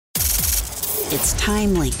It's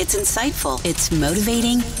timely, it's insightful, it's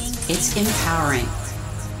motivating, it's empowering.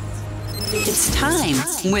 It's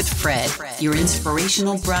Time with Fred, your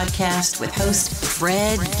inspirational broadcast with host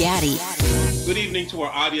Fred Gaddy. Good evening to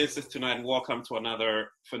our audiences tonight and welcome to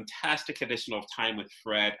another fantastic edition of Time with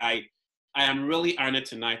Fred. I am really honored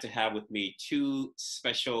tonight to have with me two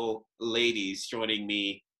special ladies joining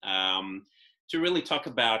me to really talk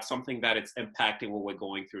about something that is impacting what we're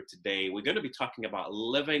going through today. We're going to be talking about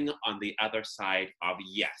living on the other side of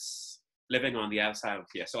yes. Living on the other side of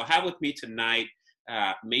yes. So I have with me tonight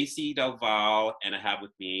Macy Del Val, and I have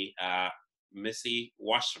with me Missy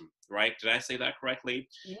Washam, right? Did I say that correctly?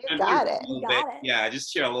 You got it. Yeah,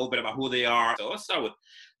 just share a little bit about who they are. So let's start with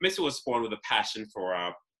Missy. Was born with a passion for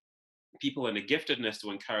people and a giftedness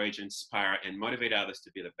to encourage, inspire, and motivate others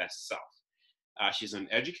to be the best self. She's an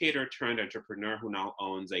educator turned entrepreneur who now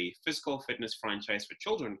owns a physical fitness franchise for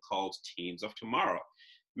children called Teams of Tomorrow.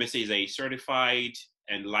 Missy is a certified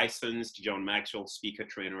and licensed John Maxwell speaker,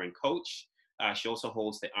 trainer, and coach. She also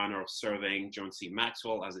holds the honor of serving John C.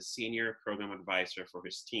 Maxwell as a senior program advisor for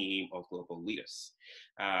his team of global leaders.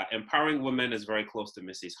 Empowering women is very close to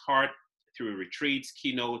Missy's heart. Through retreats,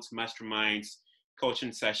 keynotes, masterminds,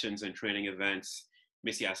 coaching sessions, and training events,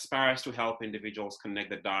 Missy aspires to help individuals connect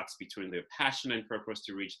the dots between their passion and purpose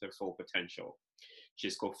to reach their full potential.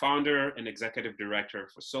 She's co-founder and executive director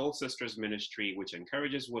for Soul Sisters Ministry, which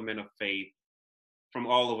encourages women of faith from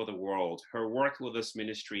all over the world. Her work with this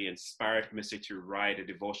ministry inspired Missy to write a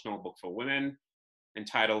devotional book for women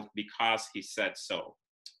entitled Because He Said So.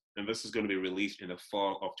 And this is going to be released in the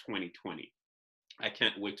fall of 2020. I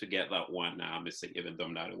can't wait to get that one now, Missy, even though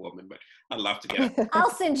I'm not a woman, but I'd love to get it.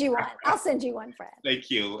 I'll send you one, Fred.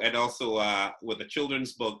 Thank you. And also with a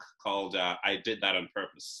children's book called I Did That on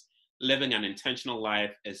Purpose. Living an intentional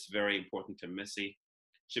life is very important to Missy.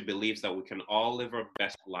 She believes that we can all live our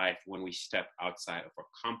best life when we step outside of our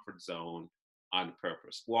comfort zone on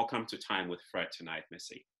purpose. Welcome to Time with Fred tonight,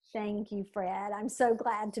 Missy. Thank you, Fred. I'm so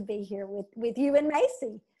glad to be here with you and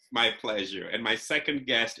Macy. My pleasure. And my second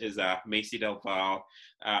guest is Macy Del Val.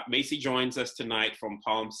 Macy joins us tonight from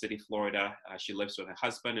Palm City, Florida. She lives with her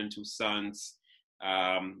husband and two sons.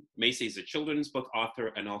 Macy is a children's book author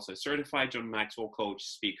and also a certified John Maxwell coach,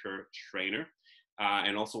 speaker, trainer,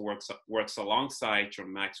 and also works alongside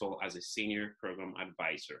John Maxwell as a senior program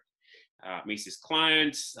advisor. Macy's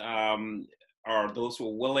clients are those who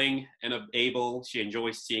are willing and able. She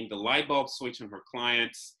enjoys seeing the light bulb switch on her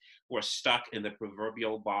clients who are stuck in the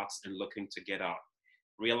proverbial box and looking to get out.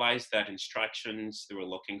 Realize that instructions they were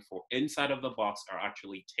looking for inside of the box are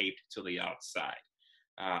actually taped to the outside.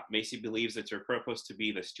 Macy believes it's her purpose to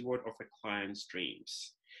be the steward of her clients'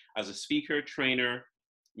 dreams. As a speaker, trainer,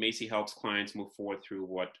 Macy helps clients move forward through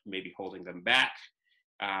what may be holding them back,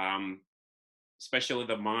 especially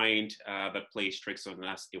the mind that plays tricks on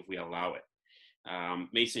us if we allow it.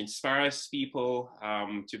 Macy inspires people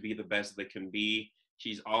to be the best they can be.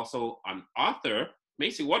 She's also an author.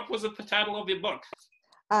 Macy, what was the title of your book?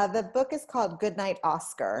 The book is called Goodnight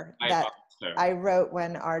Oscar, I wrote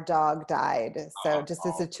when our dog died. So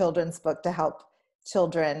it's a children's book to help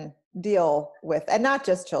children deal with, and not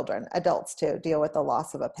just children, adults too, deal with the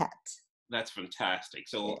loss of a pet. That's fantastic.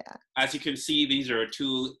 So as you can see, these are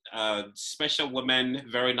two special women,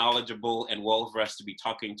 very knowledgeable and well-versed to be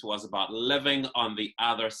talking to us about living on the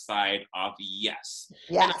other side of yes.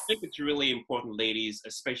 Yes. And I think it's really important, ladies,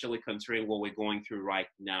 especially considering what we're going through right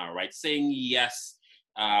now, right? Saying yes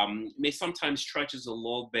may sometimes stretch us a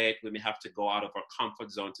little bit. We may have to go out of our comfort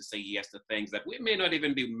zone to say yes to things that we may not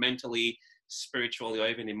even be mentally, spiritually, or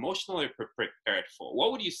even emotionally prepared for.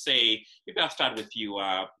 What would you say? Maybe I'll start with you,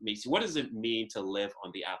 Macy. What does it mean to live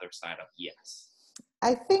on the other side of yes?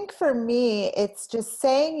 I think for me, it's just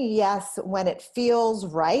saying yes when it feels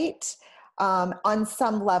right on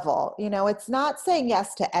some level. You know, it's not saying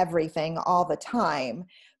yes to everything all the time,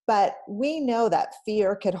 but we know that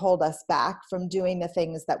fear could hold us back from doing the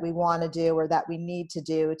things that we want to do or that we need to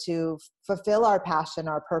do to fulfill our passion,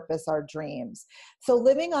 our purpose, our dreams. So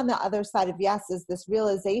living on the other side of yes is this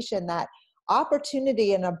realization that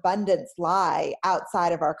opportunity and abundance lie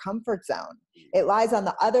outside of our comfort zone. It lies on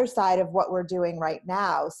the other side of what we're doing right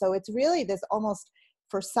now. So it's really this almost,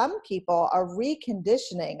 for some people, a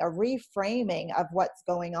reconditioning, a reframing of what's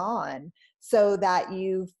going on, so that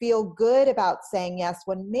you feel good about saying yes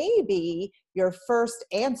when maybe your first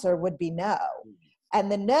answer would be no.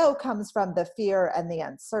 And the no comes from the fear and the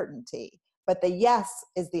uncertainty, but the yes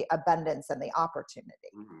is the abundance and the opportunity.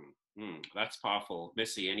 That's powerful.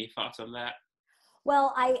 Missy, any thoughts on that?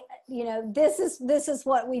 Well, this is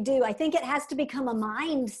what we do. I think it has to become a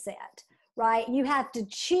mindset, right? You have to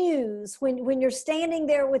choose when you're standing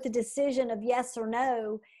there with a decision of yes or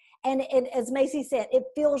no. And as Macy said, it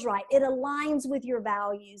feels right. It aligns with your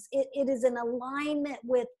values. It is an alignment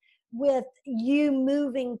with you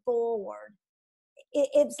moving forward.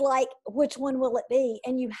 It's like, which one will it be?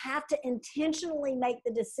 And you have to intentionally make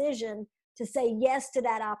the decision to say yes to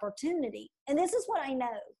that opportunity. And this is what I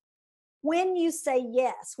know. When you say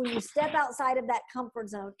yes, when you step outside of that comfort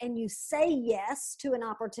zone and you say yes to an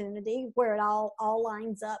opportunity where it all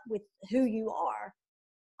lines up with who you are,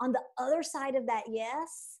 on the other side of that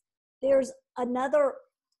yes, there's another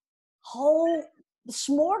whole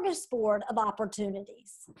smorgasbord of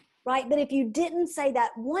opportunities, right? But if you didn't say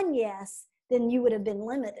that one yes, then you would have been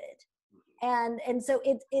limited. And so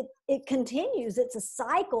it continues. It's a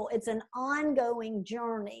cycle. It's an ongoing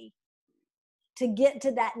journey to get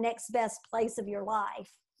to that next best place of your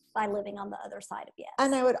life by living on the other side of yes.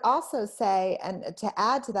 And I would also say, and to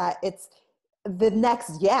add to that, it's the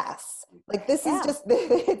next yes. Like this is just,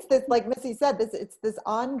 it's this, like Missy said, it's this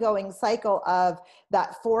ongoing cycle of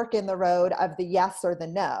that fork in the road of the yes or the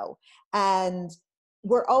no. And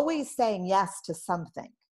we're always saying yes to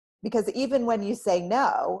something, because even when you say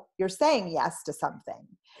no, you're saying yes to something.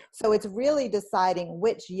 So it's really deciding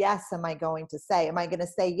which yes am I going to say. Am I going to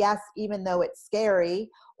say yes even though it's scary,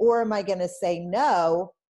 or am I going to say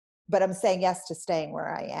no, but I'm saying yes to staying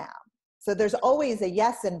where I am? So there's always a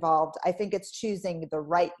yes involved. I think it's choosing the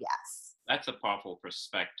right yes. That's a powerful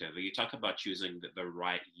perspective. You talk about choosing the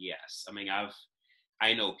right yes. I mean,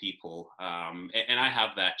 I know people, and I have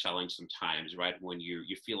that challenge sometimes, right? When you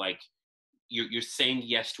feel like you're saying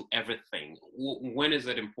yes to everything. When is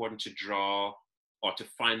it important to draw or to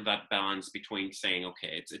find that balance between saying,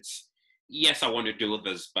 okay, it's yes, I want to do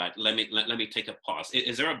this, but let me take a pause.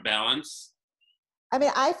 Is there a balance? I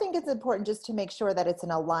mean, I think it's important just to make sure that it's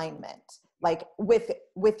an alignment, like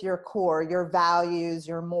with your core, your values,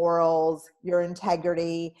 your morals, your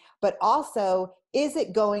integrity, but also, is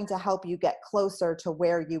it going to help you get closer to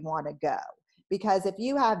where you want to go? Because if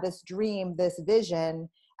you have this dream, this vision,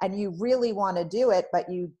 and you really want to do it, but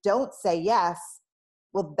you don't say yes,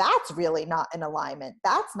 well, that's really not in alignment.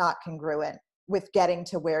 That's not congruent with getting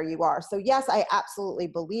to where you are. So yes, I absolutely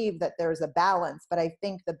believe that there's a balance, but I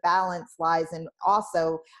think the balance lies in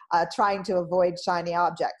also trying to avoid shiny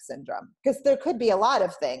object syndrome, because there could be a lot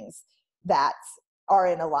of things that are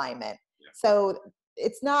in alignment. Yeah. So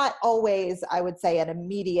it's not always, I would say, an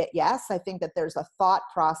immediate yes. I think that there's a thought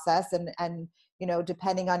process, and you know,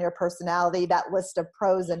 depending on your personality, that list of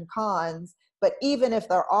pros and cons. But even if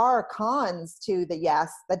there are cons to the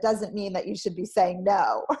yes, that doesn't mean that you should be saying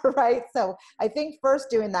no, right? So I think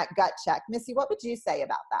first doing that gut check. Missy, what would you say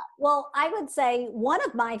about that? Well, I would say one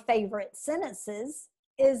of my favorite sentences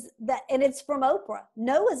is that, and it's from Oprah,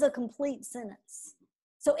 no is a complete sentence.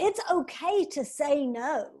 So it's okay to say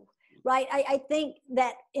no, right? I think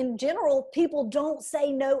that in general, people don't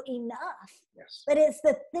say no enough. Yes. But it's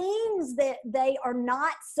the things that they are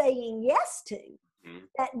not saying yes to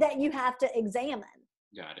that you have to examine.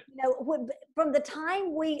 Got it. You know, from the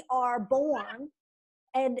time we are born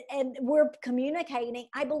and we're communicating,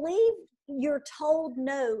 I believe you're told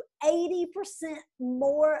no 80%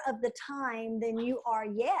 more of the time than you are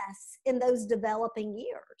yes in those developing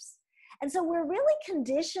years. And so we're really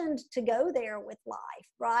conditioned to go there with life,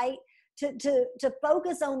 right? To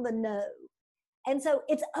focus on the no. And so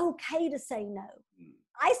it's okay to say no.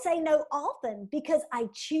 I say no often because I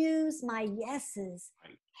choose my yeses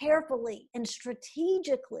carefully and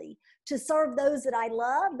strategically to serve those that I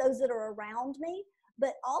love, those that are around me,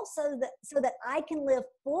 but also so that I can live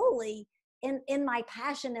fully in my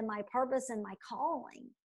passion and my purpose and my calling.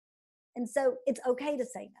 And so it's okay to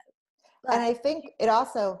say no. But, and I think it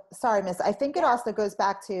also, sorry, Miss, I think it also goes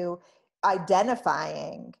back to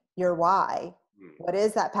identifying your why. What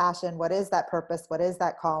is that passion? What is that purpose? What is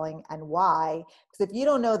that calling, and why? Because if you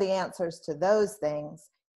don't know the answers to those things,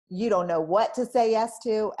 you don't know what to say yes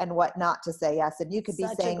to and what not to say yes. And you could be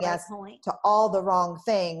saying yes to all the wrong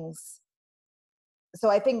things. So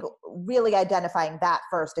I think really identifying that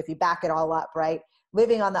first, if you back it all up, right?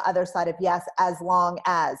 Living on the other side of yes, as long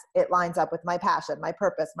as it lines up with my passion, my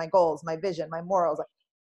purpose, my goals, my vision, my morals.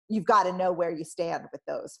 You've got to know where you stand with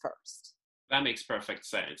those first. That makes perfect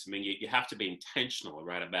sense. I mean, you have to be intentional,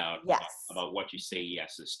 right, about what you say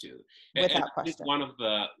yeses to. Without question.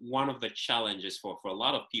 One of the challenges for a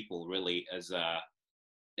lot of people really is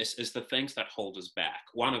the things that hold us back.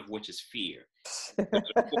 One of which is fear.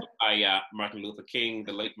 By Martin Luther King,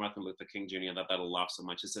 the late Martin Luther King Jr. that I love so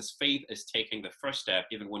much. It says faith is taking the first step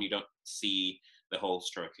even when you don't see the whole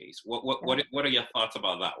staircase. What are your thoughts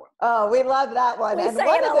about that one? Oh, we love that one. We and say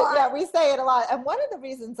one it of a the, lot. yeah, we say it a lot. And one of the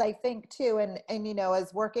reasons I think too, and you know,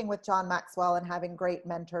 as working with John Maxwell and having great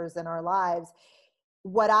mentors in our lives,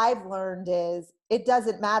 what I've learned is it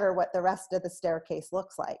doesn't matter what the rest of the staircase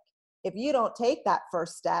looks like. If you don't take that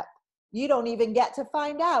first step, you don't even get to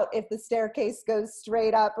find out if the staircase goes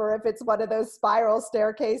straight up or if it's one of those spiral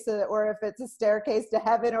staircases or if it's a staircase to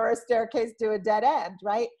heaven or a staircase to a dead end,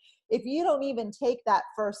 right? If you don't even take that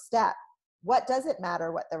first step, what does it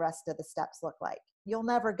matter what the rest of the steps look like? You'll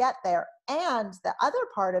never get there. And the other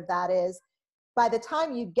part of that is by the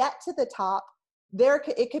time you get to the top,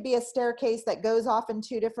 it could be a staircase that goes off in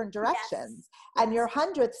two different directions. Yes. And your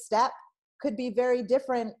 100th step could be very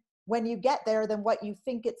different when you get there than what you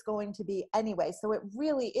think it's going to be anyway. So it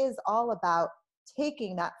really is all about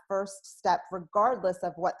taking that first step, regardless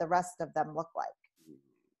of what the rest of them look like.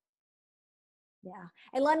 Yeah.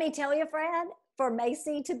 And let me tell you, Fred, for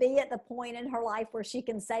Macy to be at the point in her life where she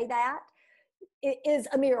can say that, it is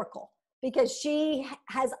a miracle, because she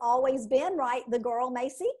has always been, right, the girl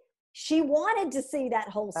Macy. She wanted to see that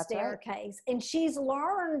whole That's staircase, right. And she's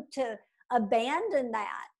learned to abandon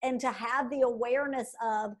that and to have the awareness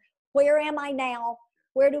of, where am I now?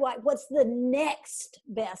 What's the next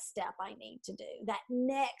best step I need to do? That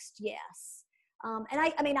next yes. And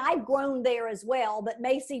I mean, I've grown there as well, but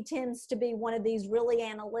Macy tends to be one of these really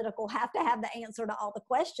analytical, have to have the answer to all the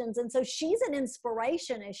questions. And so she's an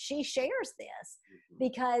inspiration as she shares this,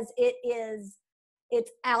 because it's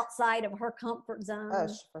outside of her comfort zone. Oh,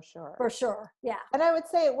 for sure. For sure. Yeah. And I would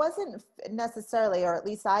say it wasn't necessarily, or at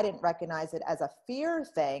least I didn't recognize it as a fear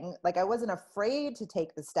thing. Like I wasn't afraid to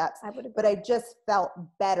take the steps, but I just felt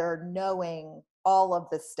better knowing all of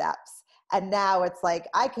the steps. And now it's like,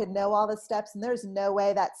 I could know all the steps and there's no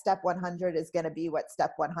way that step 100 is going to be what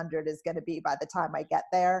step 100 is going to be by the time I get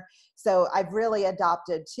there. So I've really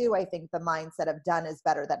adopted too, I think, the mindset of done is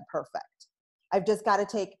better than perfect. I've just got to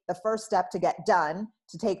take the first step to get done,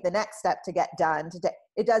 to take the next step to get done.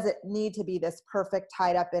 It doesn't need to be this perfect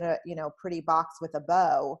tied up in a, pretty box with a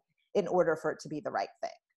bow in order for it to be the right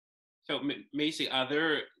thing. So Macy,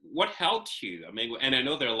 what helped you? I mean, and I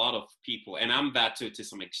know there are a lot of people, and I'm that too, to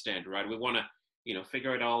some extent, right? We want to,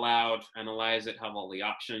 figure it all out, analyze it, have all the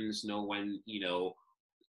options, know when,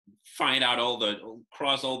 find out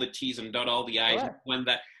cross all the T's and dot all the I's. Sure. When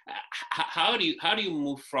that, how do you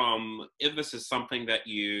move from, if this is something that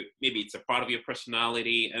maybe it's a part of your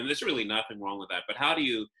personality, and there's really nothing wrong with that, but how do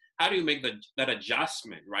you make that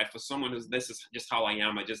adjustment, right? For someone who's, this is just how I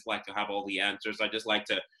am. I just like to have all the answers. I just like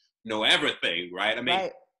to know everything, right? I mean,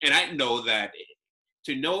 right. And I know that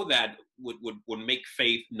to know that would make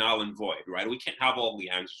faith null and void, right? We can't have all the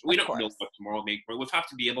answers. We don't know what tomorrow may bring. We have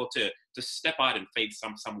to be able to step out in faith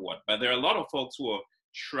somewhat. But there are a lot of folks who are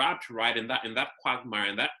trapped right in that quagmire,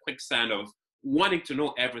 in that quicksand of wanting to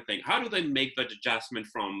know everything. How do they make that adjustment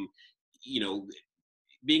from,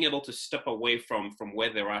 being able to step away from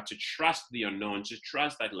where they are, to trust the unknown, to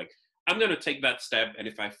trust that, like, I'm going to take that step, and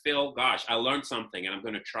if I fail, gosh, I learned something and I'm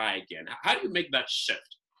going to try again. How do you make that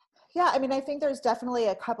shift? Yeah, I mean, I think there's definitely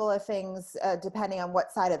a couple of things depending on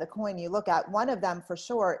what side of the coin you look at. One of them for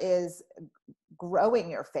sure is growing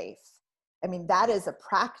your faith. I mean, that is a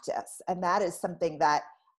practice, and that is something that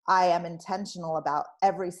I am intentional about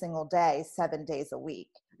every single day, 7 days a week,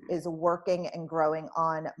 is working and growing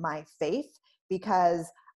on my faith, because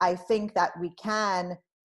I think that we can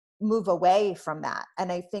move away from that.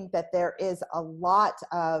 And I think that there is a lot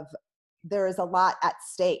at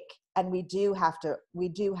stake, and we do have to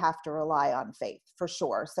rely on faith for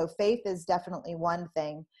sure. So faith is definitely one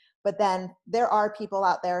thing, but then there are people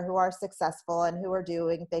out there who are successful and who are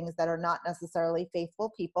doing things that are not necessarily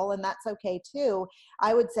faithful people, and that's okay too.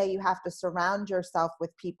 I would say you have to surround yourself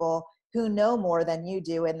with people who know more than you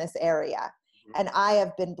do in this area. And I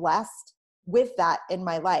have been blessed with that in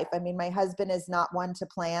my life. I mean, my husband is not one to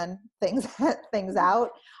plan things out.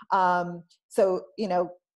 So,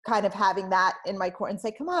 kind of having that in my court and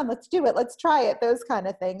say, come on, let's do it. Let's try it. Those kind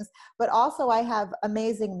of things. But also I have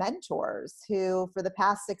amazing mentors who for the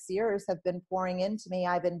past 6 years have been pouring into me.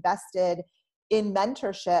 I've invested in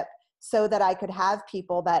mentorship so that I could have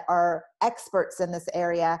people that are experts in this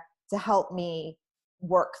area to help me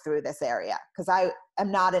work through this area. Because I am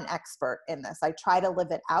not an expert in this. I try to live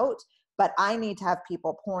it out, but I need to have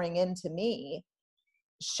people pouring into me,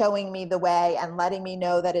 showing me the way and letting me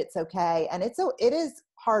know that it's okay. And it is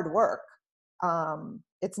hard work.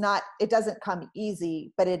 It doesn't come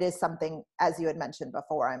easy, but it is something, as you had mentioned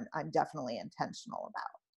before, I'm definitely intentional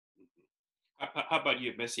about. How about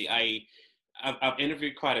you, Missy? I've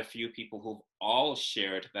interviewed quite a few people who've all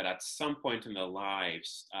shared that at some point in their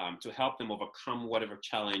lives, to help them overcome whatever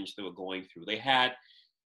challenge they were going through, they had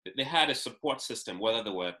a support system, whether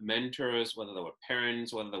they were mentors, whether they were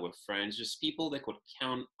parents, whether they were friends, just people they could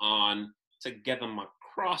count on to get them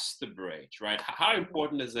across the bridge, right? How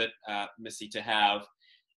important is it, Missy, to have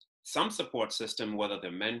some support system, whether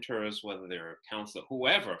they're mentors, whether they're counselors,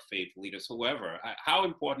 whoever, faith leaders, whoever? How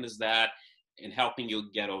important is that in helping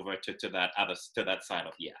you get over to that side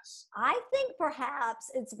of yes? I think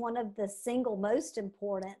perhaps it's one of the single most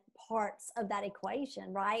important parts of that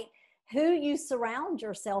equation, right? Who you surround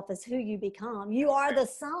yourself is who you become. You are the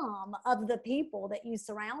sum of the people that you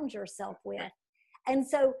surround yourself with. And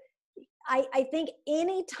so I think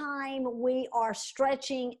anytime we are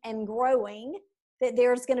stretching and growing, that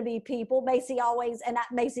there's going to be people, Macy always, and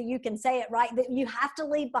Macy, you can say it, right, that you have to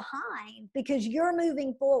leave behind because you're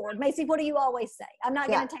moving forward. Macy, what do you always say? I'm not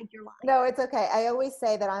going to take your line. No, it's okay. I always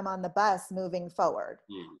say that I'm on the bus moving forward,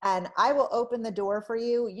 and I will open the door for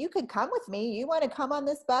you. You could come with me. You want to come on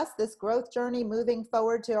this bus, this growth journey, moving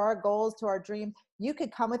forward to our goals, to our dreams. You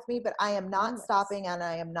could come with me, but I am not stopping and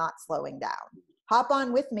I am not slowing down. Hop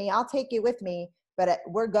on with me. I'll take you with me, but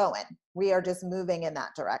we're going. We are just moving in that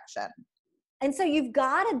direction. And so you've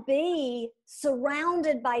got to be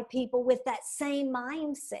surrounded by people with that same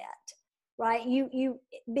mindset, right?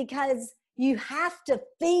 Because you have to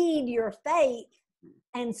feed your faith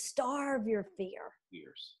and starve your fear.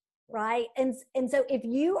 Years. Right? And so if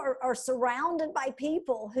you are surrounded by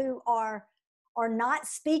people who are not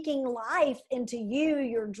speaking life into you,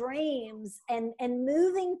 your dreams, and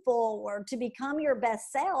moving forward to become your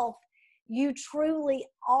best self, you truly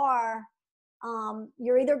are,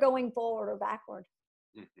 you're either going forward or backward,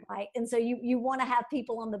 right? And so you want to have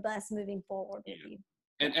people on the bus moving forward with you.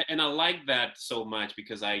 And I like that so much,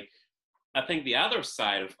 because I think the other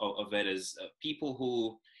side of it is people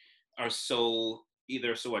who are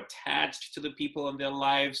either so attached to the people in their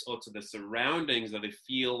lives or to the surroundings that they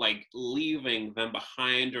feel like leaving them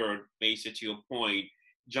behind, or basically, to your point,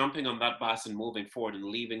 jumping on that bus and moving forward and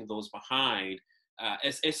leaving those behind.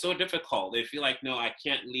 It's so difficult. They feel like, no, I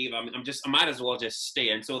can't leave. I might as well just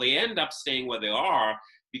stay. And so they end up staying where they are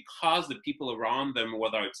because the people around them,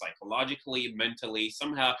 whether it's psychologically, mentally,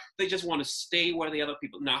 somehow they just want to stay where the other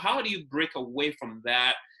people. Now, how do you break away from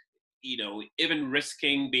that? Even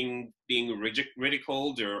risking being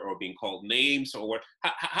ridiculed or being called names, or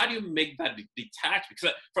how do you make that detach?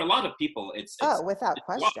 Because for a lot of people, it's without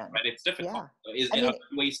question, but it's difficult. Yeah. Is there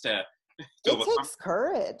ways to it takes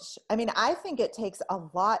courage. I mean, I think it takes a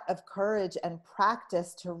lot of courage and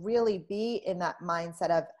practice to really be in that mindset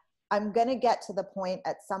of, I'm going to get to the point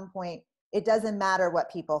at some point, it doesn't matter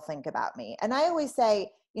what people think about me. And I always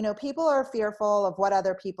say, people are fearful of what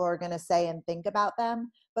other people are going to say and think about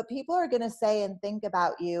them, but people are going to say and think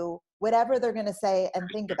about you, whatever they're going to say and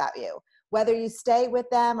think about you, whether you stay with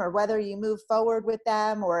them or whether you move forward with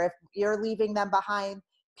them, or if you're leaving them behind.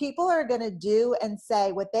 People are going to do and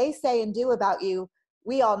say what they say and do about you.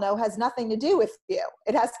 We all know has nothing to do with you.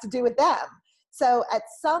 It has to do with them. So at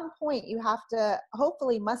some point you have to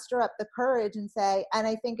hopefully muster up the courage and say, and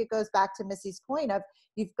I think it goes back to Missy's point of,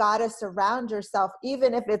 you've got to surround yourself,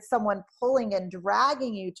 even if it's someone pulling and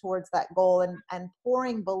dragging you towards that goal and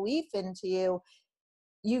pouring belief into you.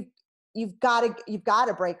 You've got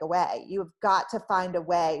to break away. You've got to find a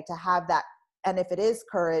way to have that. And if it is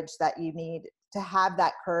courage that you need, to have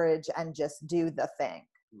that courage and just do the thing.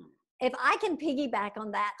 If I can piggyback on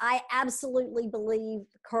that, I absolutely believe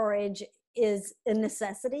courage is a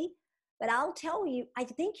necessity, but I'll tell you, I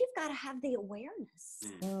think you've got to have the awareness.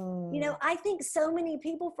 I think so many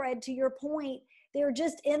people, Fred, to your point, they're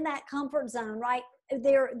just in that comfort zone, right?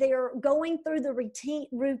 They're going through the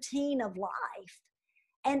routine of life,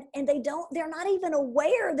 and they're not even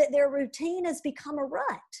aware that their routine has become a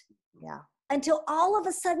rut. Yeah. Until all of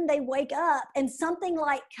a sudden they wake up and something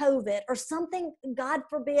like COVID or something, God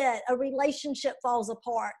forbid, a relationship falls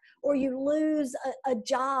apart, or you lose a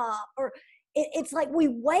job, or it's like we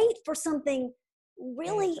wait for something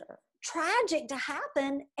really tragic to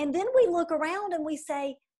happen. And then we look around and we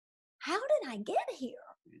say, how did I get here?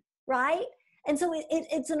 Right? And so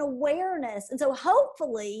it's an awareness. And so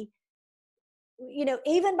hopefully,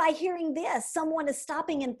 even by hearing this, someone is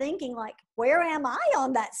stopping and thinking like, where am I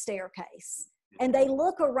on that staircase? And they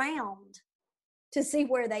look around to see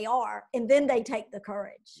where they are, and then they take the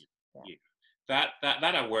courage. Yeah.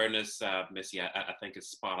 That awareness, Missy, I think is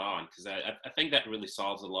spot on, because I think that really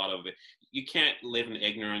solves a lot of it. You can't live in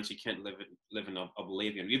ignorance. You can't live in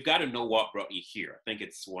oblivion. You've got to know what brought you here. I think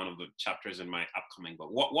it's one of the chapters in my upcoming book.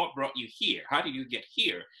 What brought you here? How did you get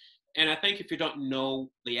here? And I think if you don't know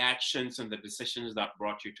the actions and the decisions that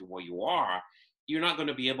brought you to where you are, you're not going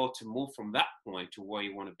to be able to move from that point to where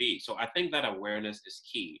you want to be. So I think that awareness is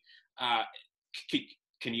key. Uh, c-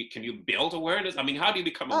 can you build awareness? I mean, how do you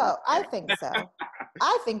become Oh, I aware? think so.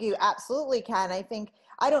 I think you absolutely can.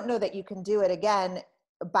 I don't know that you can do it again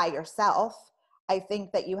by yourself. I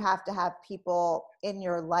think that you have to have people in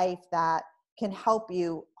your life that can help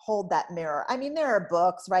you hold that mirror. I mean, there are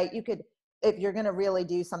books, right? You could, if you're going to really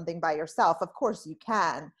do something by yourself, of course you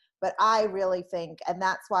can. But I really think, and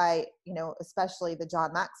that's why, especially the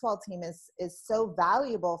John Maxwell team is so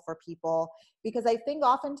valuable for people, because I think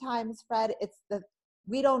oftentimes, Fred,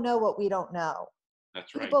 we don't know what we don't know.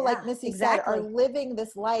 That's right. People, Yeah, like Missy said, exactly. are living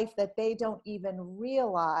this life that they don't even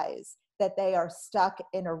realize that they are stuck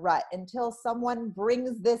in a rut until someone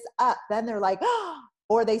brings this up. Then they're like, oh,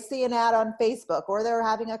 or they see an ad on Facebook, or they're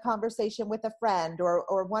having a conversation with a friend,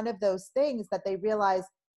 or one of those things that they realize,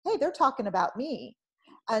 hey, they're talking about me.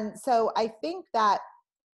 And so I think that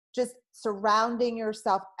just surrounding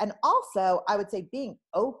yourself, and also I would say being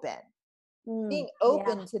open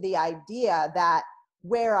Yeah. to the idea that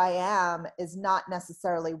where I am is not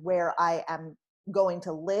necessarily where I am going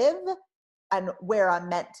to live and where I'm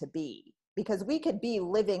meant to be, because we could be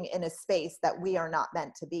living in a space that we are not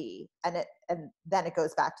meant to be. And then it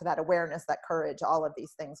goes back to that awareness, that courage, all of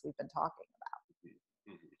these things we've been talking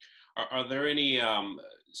about. Mm-hmm. Are there any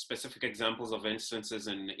specific examples of instances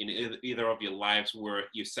in either of your lives where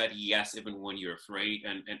you said yes even when you're afraid,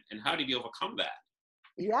 and how did you overcome that?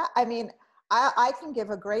 Yeah, I mean, I can give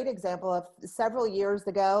a great example of several years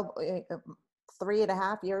ago,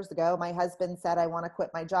 3.5 years ago, my husband said, I want to quit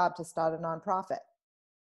my job to start a nonprofit.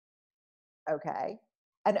 Okay.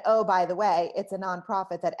 And oh, by the way, it's a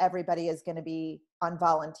nonprofit that everybody is going to be on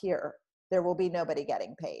volunteer. There will be nobody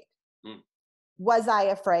getting paid. Mm. Was I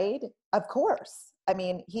afraid? Of course. I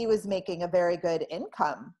mean, he was making a very good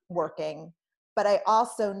income working, but I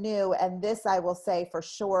also knew, and this I will say for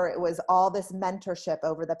sure, it was all this mentorship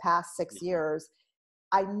over the past 6 years.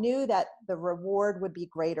 I knew that the reward would be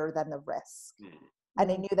greater than the risk. Mm.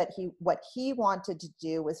 And I knew that what he wanted to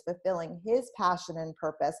do was fulfilling his passion and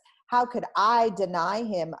purpose. How could I deny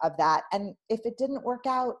him of that? And if it didn't work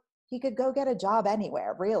out, he could go get a job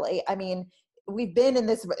anywhere, really. I mean, we've been in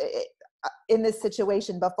this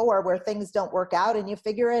situation before where things don't work out and you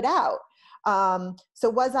figure it out. So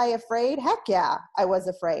was I afraid? Heck yeah, I was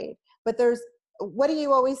afraid. But what do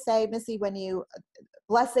you always say, Missy,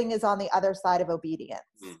 blessing is on the other side of obedience.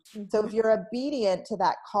 Mm-hmm. So if you're obedient to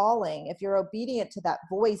that calling, if you're obedient to that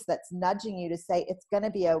voice that's nudging you to say, it's going to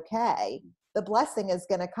be okay, the blessing is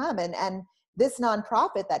going to come. And this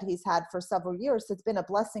nonprofit that he's had for several years, it's been a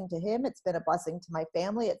blessing to him. It's been a blessing to my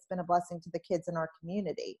family. It's been a blessing to the kids in our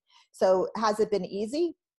community. So has it been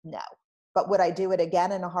easy? No. But would I do it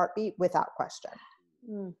again in a heartbeat? Without question.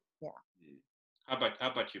 Mm. Yeah. How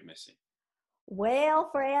about you, Missy? Well,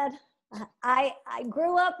 Fred, I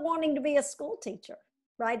grew up wanting to be a school teacher,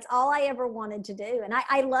 right? It's all I ever wanted to do. And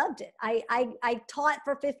I loved it. I taught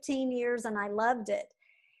for 15 years and I loved it.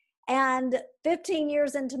 And 15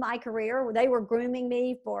 years into my career, they were grooming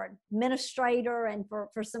me for administrator and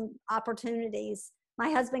for some opportunities. My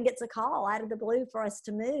husband gets a call out of the blue for us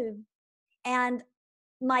to move. And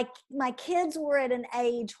my kids were at an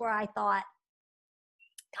age where I thought,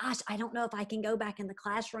 gosh, I don't know if I can go back in the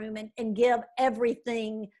classroom and give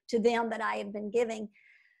everything to them that I have been giving.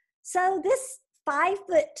 So this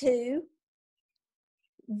 5'2",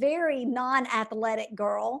 very non-athletic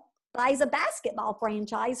girl buys a basketball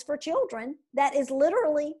franchise for children that is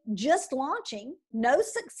literally just launching, no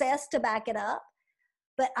success to back it up.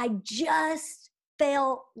 But I just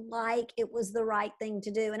felt like it was the right thing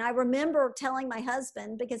to do. And I remember telling my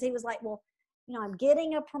husband, because he was like, well, I'm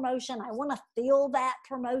getting a promotion. I want to feel that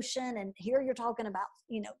promotion. And here you're talking about,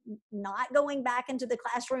 not going back into the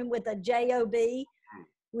classroom with a job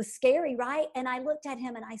was scary, right? And I looked at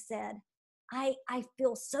him and I said, I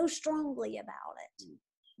feel so strongly about it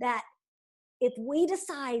that if we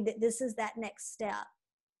decide that this is that next step,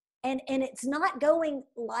 and it's not going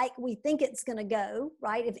like we think it's going to go,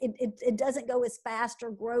 right? If it doesn't go as fast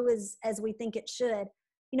or grow as we think it should,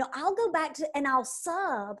 I'll go back to, and I'll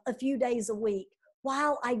sub a few days a week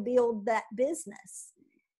while I build that business.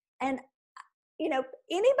 And,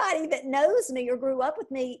 anybody that knows me or grew up with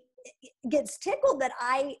me gets tickled that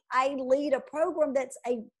I lead a program that's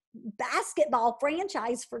a basketball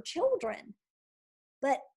franchise for children.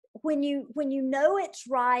 But when you know it's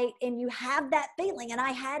right and you have that feeling, and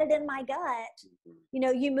I had it in my gut,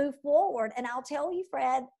 you move forward. And I'll tell you,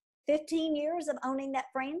 Fred, 15 years of owning that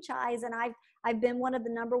franchise, and I've been one of the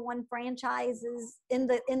number one franchises in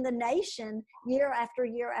the nation year after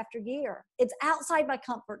year after year. It's outside my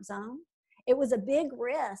comfort zone. It was a big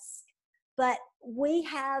risk, but we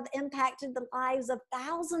have impacted the lives of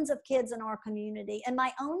thousands of kids in our community, and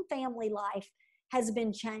my own family life has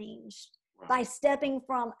been changed by stepping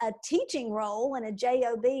from a teaching role and a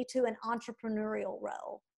job to an entrepreneurial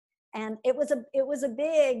role. And it was a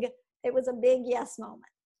big yes moment.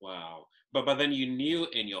 Wow. But then you knew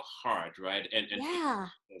in your heart, right? And yeah,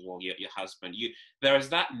 as well, your husband, there is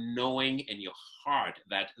that knowing in your heart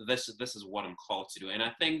that this is what I'm called to do. And I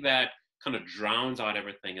think that kind of drowns out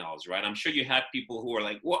everything else, right? I'm sure you had people who are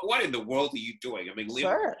like, what in the world are you doing? I mean, leave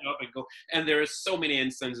your job and go. And there are so many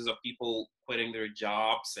instances of people quitting their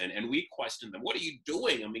jobs, and we question them. What are you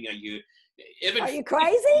doing? I mean, are you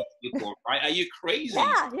crazy? People, right? Are you crazy?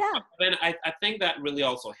 Yeah. But then I think that really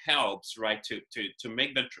also helps, right, to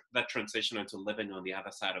make that transition into living on the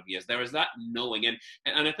other side of years. There is that knowing, and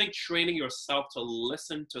I think training yourself to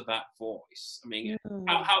listen to that voice. I mean,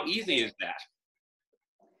 how easy is that?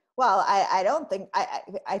 Well, I don't think,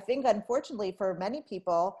 I think unfortunately for many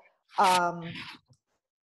people, I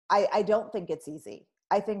don't think it's easy.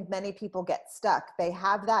 I think many people get stuck.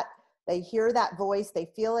 They hear that voice,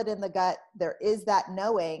 they feel it in the gut, there is that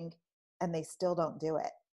knowing, and they still don't do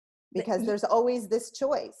it. Because there's always this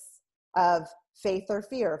choice of faith or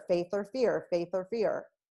fear, faith or fear, faith or fear.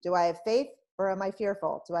 Do I have faith or am I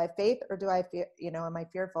fearful? Do I have faith or do I fear, am I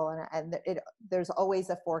fearful? And there's always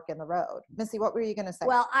a fork in the road. Missy, what were you going to say?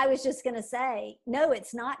 Well, I was just going to say, no,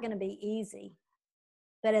 it's not going to be easy.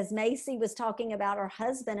 But as Macy was talking about her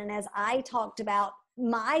husband, and as I talked about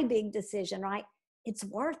my big decision, right, it's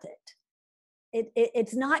worth it.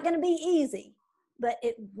 It's not going to be easy, but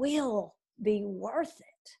it will be worth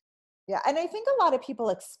it. Yeah. And I think a lot of people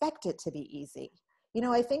expect it to be easy.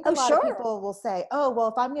 I think a lot of people will say, oh, well,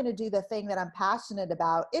 if I'm going to do the thing that I'm passionate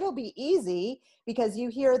about, it'll be easy, because you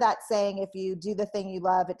hear that saying, if you do the thing you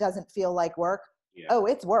love, it doesn't feel like work. Yeah. Oh,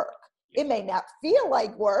 it's work. Yeah. It may not feel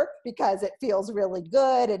like work because it feels really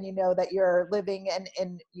good and you know that you're living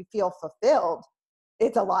and you feel fulfilled.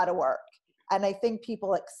 It's a lot of work. And I think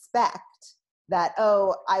people expect that,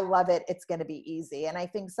 oh, I love it, it's going to be easy. And I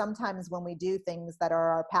think sometimes when we do things that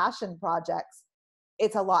are our passion projects,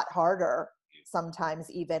 it's a lot harder, sometimes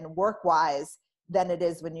even work-wise, than it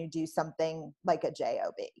is when you do something like a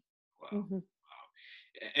job. Wow. Mm-hmm. Wow.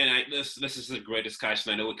 And this is a great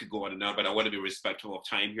discussion. I know it could go on and on, but I want to be respectful of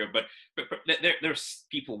time here. But there's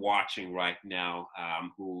people watching right now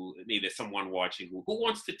who, maybe there's someone watching who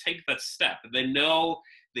wants to take that step. They know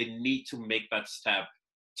they need to make that step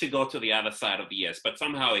to go to the other side of the yes, but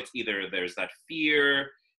somehow it's either there's that fear,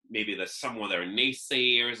 maybe there's someone, there are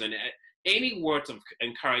naysayers, and any words of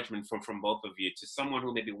encouragement from both of you to someone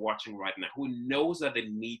who may be watching right now, who knows that they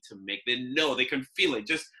need to they know, they can feel it,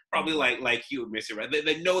 just probably like you, Missy, right?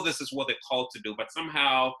 They know this is what they're called to do, but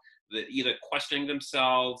somehow they're either questioning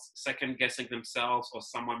themselves, second guessing themselves, or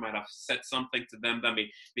someone might have said something to them that may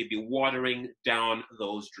be watering down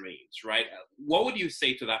those dreams, right? What would you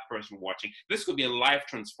say to that person watching? This could be a life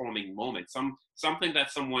transforming moment, something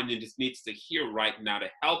that someone just needs to hear right now to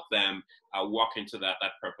help them walk into that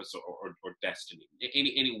purpose or destiny.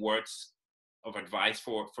 Any words of advice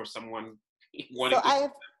for someone wanting to?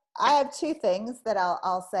 I have two things that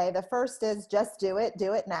I'll say. The first is just do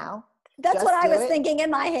it now. That's what I was thinking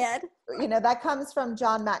in my head. That comes from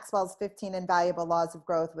John Maxwell's 15 Invaluable Laws of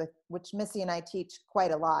Growth, which Missy and I teach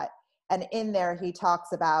quite a lot. And in there, he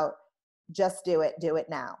talks about just do it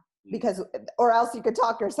now. Because, or else you could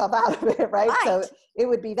talk yourself out of it, right? So it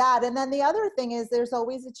would be that. And then the other thing is there's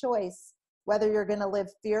always a choice whether you're going to live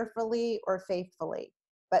fearfully or faithfully.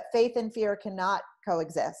 But faith and fear cannot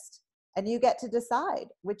coexist. And you get to decide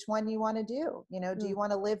which one you want to do. Do you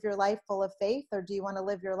want to live your life full of faith, or do you want to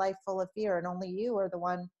live your life full of fear? And only you are the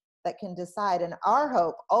one that can decide. And our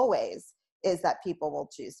hope always is that people will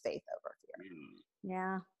choose faith over fear.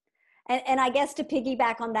 Yeah. And I guess to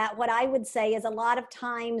piggyback on that, what I would say is a lot of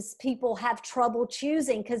times people have trouble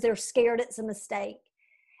choosing because they're scared it's a mistake.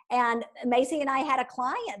 And Macy and I had a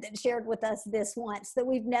client that shared with us this once that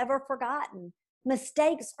we've never forgotten.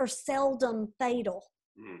 Mistakes are seldom fatal.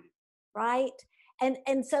 Right?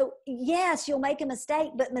 And so, yes, you'll make a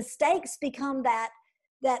mistake, but mistakes become that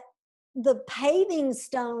the paving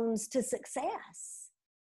stones to success.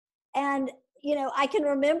 And, I can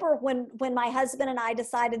remember when my husband and I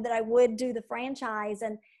decided that I would do the franchise,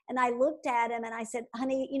 and I looked at him and I said,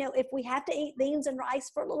 honey, if we have to eat beans and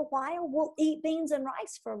rice for a little while, we'll eat beans and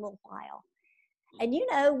rice for a little while. And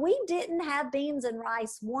we didn't have beans and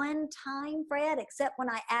rice one time, Fred, except when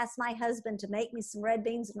I asked my husband to make me some red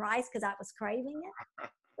beans and rice because I was craving it,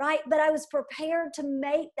 right? But I was prepared to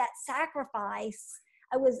make that sacrifice.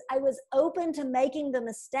 I was open to making the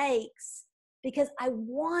mistakes because I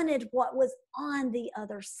wanted what was on the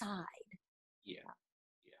other side. Yeah.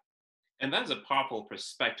 And that's a powerful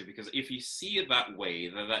perspective, because if you see it that way,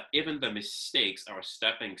 that even the mistakes are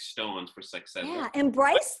stepping stones for success. Yeah,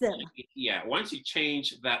 embrace them. Yeah, once you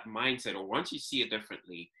change that mindset, or once you see it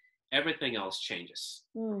differently, everything else changes.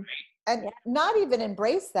 Right? And not even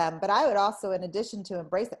embrace them, but I would also, in addition to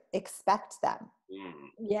embrace them, expect them.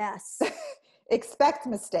 Yes. Expect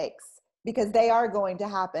mistakes, because they are going to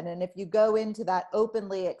happen. And if you go into that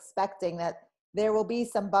openly expecting that there will be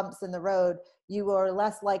some bumps in the road, you are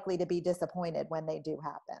less likely to be disappointed when they do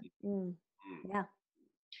happen. Yeah.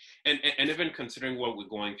 And even considering what we're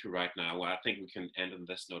going through right now, well, I think we can end on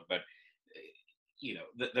this note, but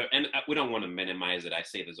and we don't want to minimize it. I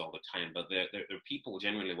say this all the time, but there are people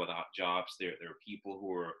generally without jobs. There are people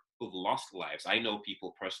who've lost lives. I know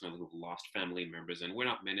people personally who've lost family members, and we're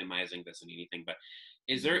not minimizing this in anything, but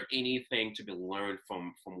is there anything to be learned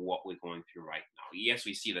from what we're going through right now? Yes,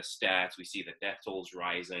 we see the stats, we see the death tolls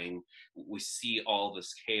rising, we see all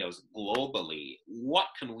this chaos globally. What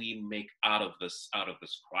can we make out of this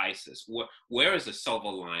crisis? Where is the silver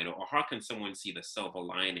line, or how can someone see the silver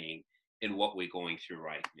lining in what we're going through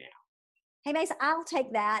right now? Hey, Mace, I'll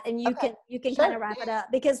take that, and you can Sure. kind of wrap it up,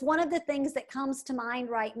 because one of the things that comes to mind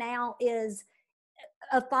right now is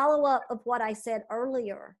a follow-up of what I said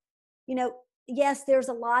earlier. Yes, there's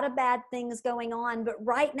a lot of bad things going on, but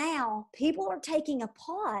right now people are taking a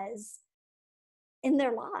pause in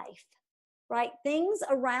their life, right? Things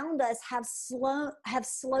around us have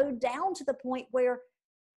slowed down to the point where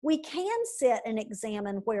we can sit and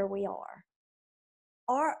examine where we are.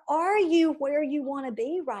 Are you where you want to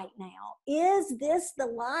be right now? Is this the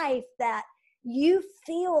life that you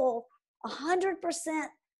feel 100%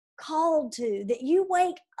 called to, that you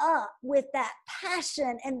wake up with that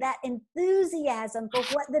passion and that enthusiasm for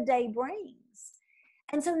what the day brings?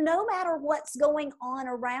 And so no matter what's going on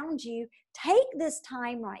around you, take this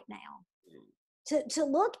time right now to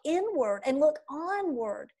look inward and look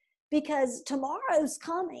onward, because tomorrow's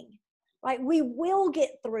coming, right? We will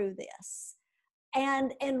get through this.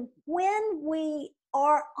 And when we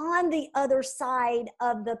are on the other side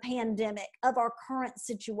of the pandemic, of our current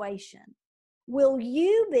situation, will we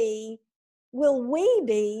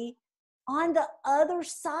be on the other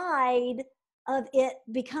side of it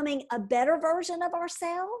becoming a better version of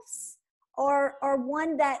ourselves, or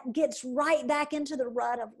one that gets right back into the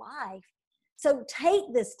rut of life? So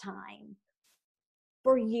take this time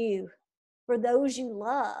for you, for those you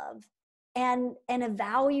love, and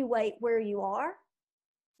evaluate where you are,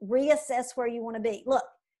 reassess where you want to be. Look,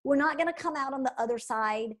 we're not going to come out on the other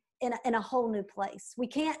side in a whole new place. We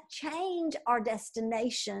can't change our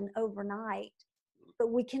destination overnight,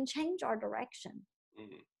 but we can change our direction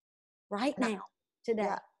right now, today.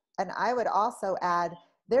 Yeah. And I would also add,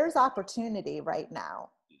 there's opportunity right now,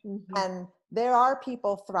 and there are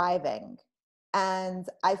people thriving. And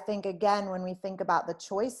I think, again, when we think about the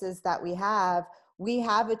choices that we have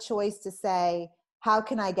a choice to say, how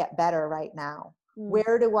can I get better right now?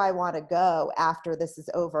 Where do I want to go after this is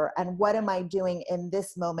over? And what am I doing in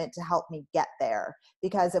this moment to help me get there?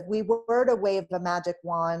 Because if we were to wave a magic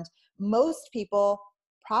wand, most people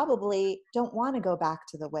probably don't want to go back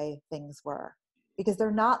to the way things were, because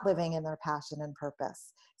they're not living in their passion and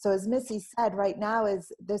purpose. So as Missy said, right now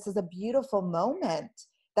this is a beautiful moment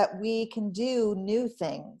that we can do new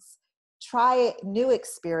things, try new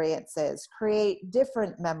experiences, create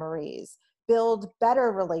different memories, build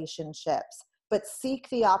better relationships, but seek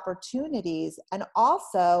the opportunities, and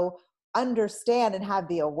also understand and have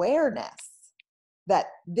the awareness that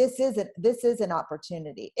this is an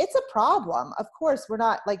opportunity. It's a problem. Of course, we're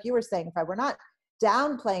not, like you were saying, Fred, we're not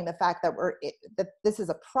downplaying the fact that that this is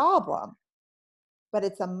a problem, but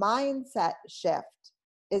it's a mindset shift.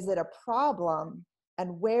 Is it a problem?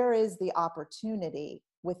 And where is the opportunity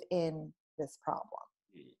within this problem?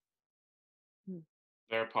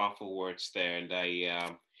 Very powerful words there. And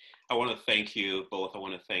I want to thank you both. I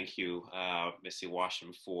want to thank you, Missy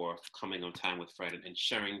Washam, for coming on Time with Fred and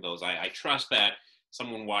sharing those. I trust that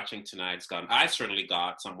someone watching tonight's I certainly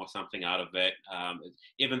got something out of it.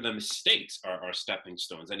 Even the mistakes are stepping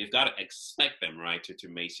stones, and you've got to expect them, right, to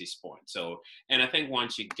Macy's point. So, and I think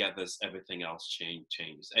once you get this, everything else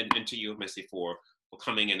changes. And to you, Missy, for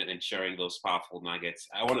coming in and sharing those powerful nuggets.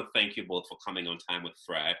 I want to thank you both for coming on Time with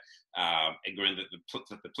Fred. Again,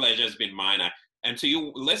 the pleasure has been mine. And to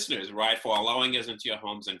you listeners, right, for allowing us into your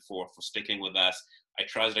homes and for sticking with us. I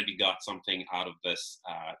trust that you got something out of this.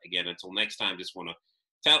 Again, until next time, just want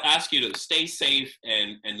to ask you to stay safe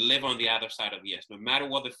and live on the other side of yes. No matter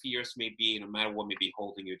what the fears may be, no matter what may be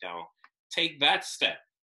holding you down, take that step.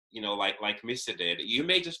 You know, like Mr. did. You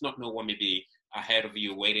may just not know what may be ahead of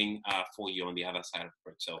you, waiting for you on the other side of the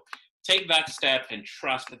bridge. So take that step and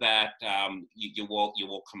trust that you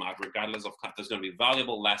will come out, regardless of there's going to be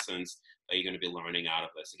valuable lessons that you're going to be learning out of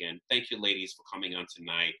this. Again, thank you, ladies, for coming on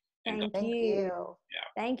tonight. Thank you.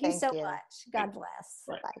 Yeah. Thank you so much. God bless.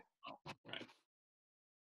 Right. Bye. Right.